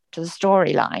the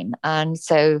storyline. And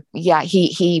so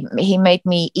he made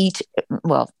me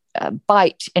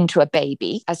bite into a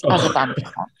baby as a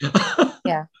vampire.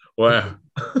 Yeah. Wow.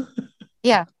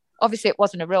 Yeah. Obviously, it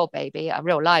wasn't a real baby, a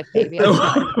real live baby.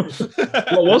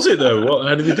 What was it though?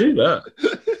 How did he do that?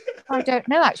 I don't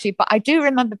know actually, but I do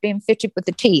remember being fitted with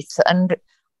the teeth, and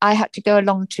I had to go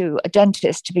along to a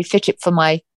dentist to be fitted for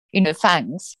my,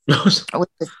 fangs,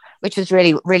 which was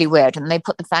really, really weird. And they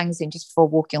put the fangs in just before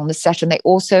walking on the set. And they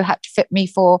also had to fit me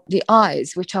for the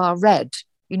eyes, which are red.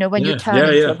 You know, when you turn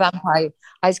into a vampire,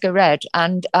 eyes go red.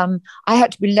 And I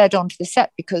had to be led onto the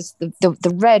set because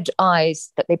the red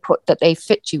eyes that they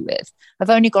fit you with have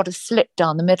only got a slit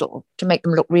down the middle to make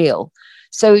them look real.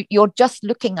 So you're just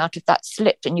looking out of that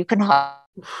slit and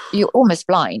you're almost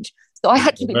blind. So I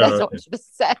had to be led onto the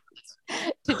set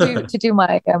to do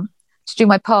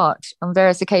my part on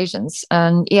various occasions.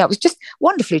 And yeah, it was just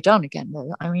wonderfully done again,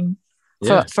 though. I mean,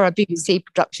 for a BBC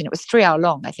production, it was 3 hour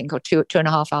long, I think, or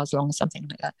 2.5 hours long or something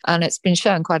like that. And it's been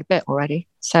shown quite a bit already.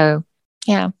 So,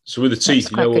 yeah. So with the teeth,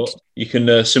 you know what? You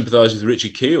can sympathise with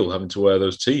Richard Keel having to wear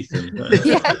those teeth.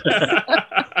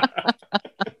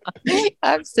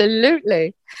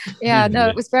 Absolutely. Yeah, no,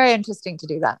 it was very interesting to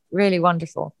do that. Really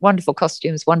wonderful. Wonderful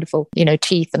costumes, wonderful,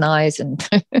 teeth and eyes and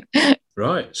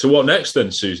Right. So what next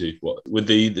then, Susie? What with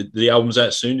the album's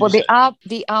out soon? Well,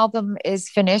 the album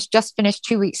is just finished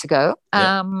 2 weeks ago.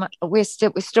 We've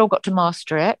still got to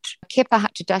master it. Kipper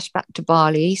had to dash back to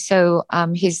Bali, so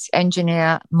his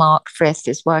engineer Mark Frith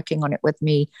is working on it with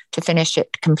me to finish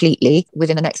it completely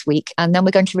within the next week, and then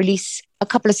we're going to release a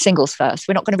couple of singles first.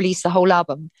 We're not going to release the whole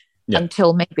album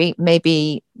until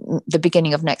maybe the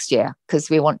beginning of next year, because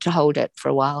we want to hold it for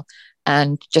a while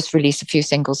and just release a few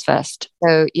singles first.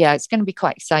 So yeah, it's going to be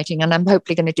quite exciting. And I'm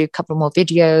hopefully going to do a couple more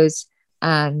videos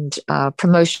and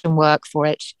promotion work for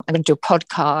it. I'm going to do a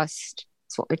podcast.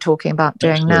 That's what we're talking about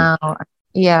doing now.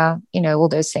 Yeah, all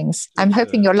those things. I'm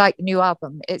hoping you'll like the new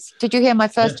album. Did you hear my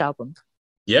first album?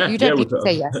 Yeah. You don't need to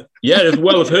say yes. Yeah,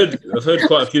 well, I've heard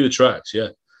quite a few of the tracks, Yeah.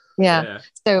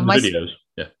 So my videos.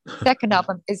 Yeah. Second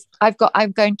album is I've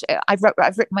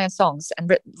written my own songs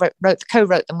and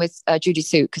co-wrote them with Judy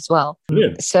Suk as well.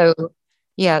 Brilliant. So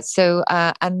they're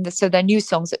new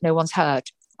songs that no one's heard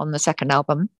on the second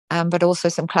album, but also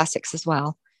some classics as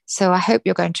well. So I hope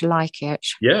you're going to like it.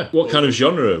 Yeah. What kind of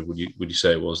genre would you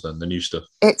say it was then? The new stuff?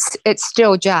 It's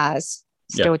still jazz.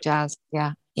 Jazz.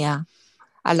 Yeah.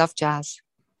 I love jazz.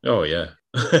 Oh yeah.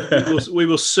 we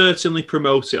will certainly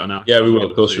promote it on our. Yeah, we will.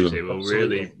 Of course, we will.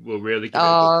 We'll really.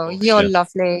 You're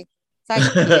lovely.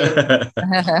 Thank you.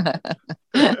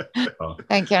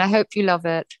 Thank you. And I hope you love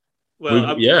it.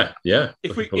 Well, yeah.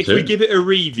 If we give it a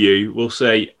review, we'll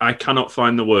say I cannot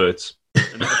find the words.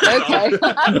 Okay.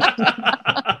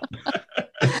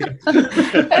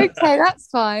 Okay, that's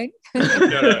fine.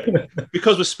 No,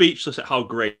 because we're speechless at how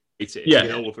great it is. Yeah.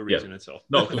 No other reason at all.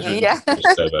 Not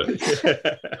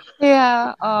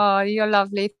Yeah. Oh, you're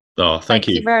lovely. Oh, thank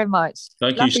you very much.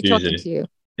 Thank lovely you, Susie. Talking to you.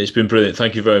 It's been brilliant.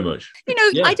 Thank you very much.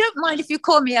 I don't mind if you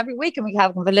call me every week and we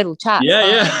have a little chat.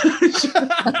 Yeah.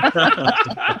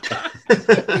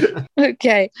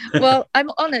 Okay. Well, I'm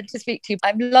honoured to speak to you.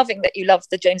 I'm loving that you love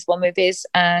the James Bond movies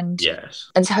and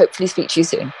hopefully speak to you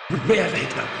soon. Really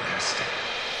the best.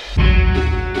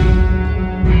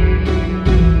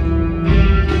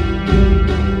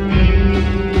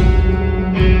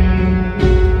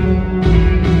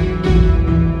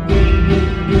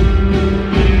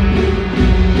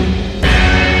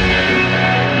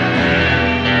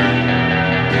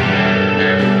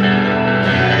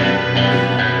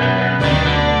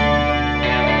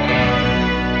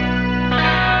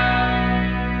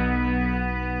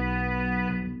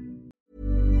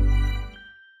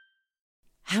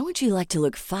 How would you like to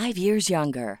look 5 years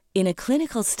younger? In a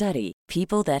clinical study,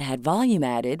 people that had volume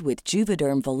added with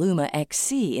Juvederm Voluma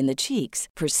XC in the cheeks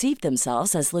perceived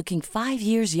themselves as looking 5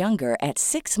 years younger at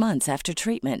 6 months after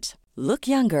treatment. Look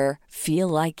younger, feel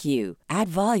like you. Add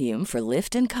volume for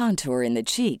lift and contour in the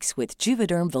cheeks with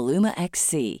Juvederm Voluma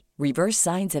XC. Reverse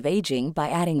signs of aging by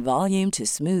adding volume to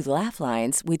smooth laugh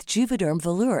lines with Juvederm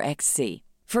Volure XC.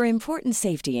 For important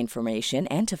safety information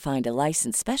and to find a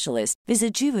licensed specialist,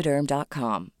 visit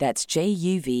Juvederm.com. That's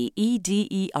JUVEDERM.com.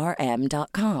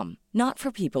 Not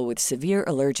for people with severe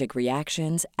allergic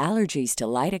reactions, allergies to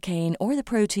lidocaine, or the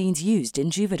proteins used in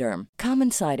Juvederm.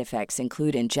 Common side effects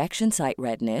include injection site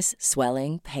redness,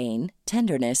 swelling, pain,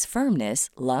 tenderness, firmness,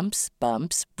 lumps,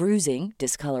 bumps, bruising,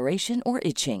 discoloration, or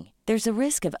itching. There's a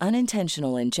risk of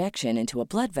unintentional injection into a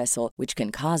blood vessel, which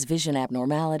can cause vision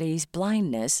abnormalities,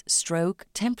 blindness, stroke,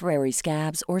 temporary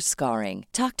scabs, or scarring.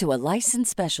 Talk to a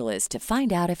licensed specialist to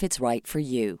find out if it's right for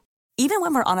you. Even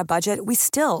when we're on a budget, we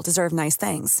still deserve nice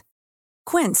things.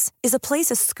 Quince is a place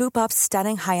to scoop up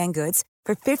stunning high-end goods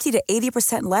for 50 to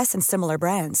 80% less than similar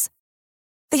brands.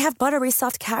 They have buttery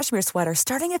soft cashmere sweaters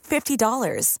starting at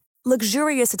 $50,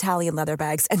 luxurious Italian leather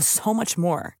bags, and so much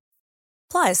more.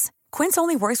 Plus, Quince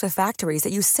only works with factories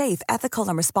that use safe, ethical,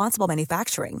 and responsible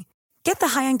manufacturing. Get the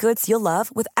high-end goods you'll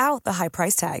love without the high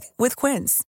price tag with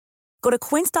Quince. Go to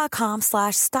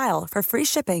quince.com/style for free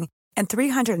shipping and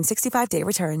 365-day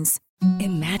returns.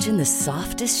 Imagine the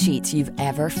softest sheets you've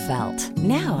ever felt.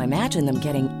 Now imagine them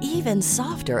getting even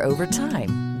softer over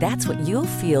time. That's what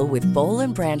you'll feel with Boll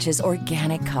 & Branch's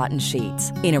organic cotton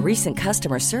sheets. In a recent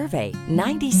customer survey,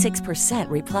 96%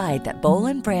 replied that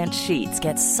Boll & Branch sheets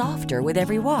get softer with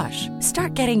every wash.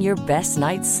 Start getting your best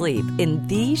night's sleep in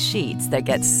these sheets that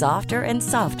get softer and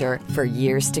softer for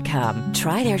years to come.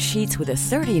 Try their sheets with a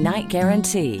 30-night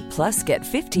guarantee. Plus, get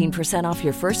 15% off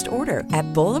your first order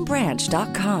at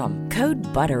bollandbranch.com. Code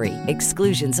BUTTERY.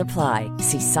 Exclusions apply.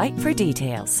 See site for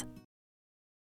details.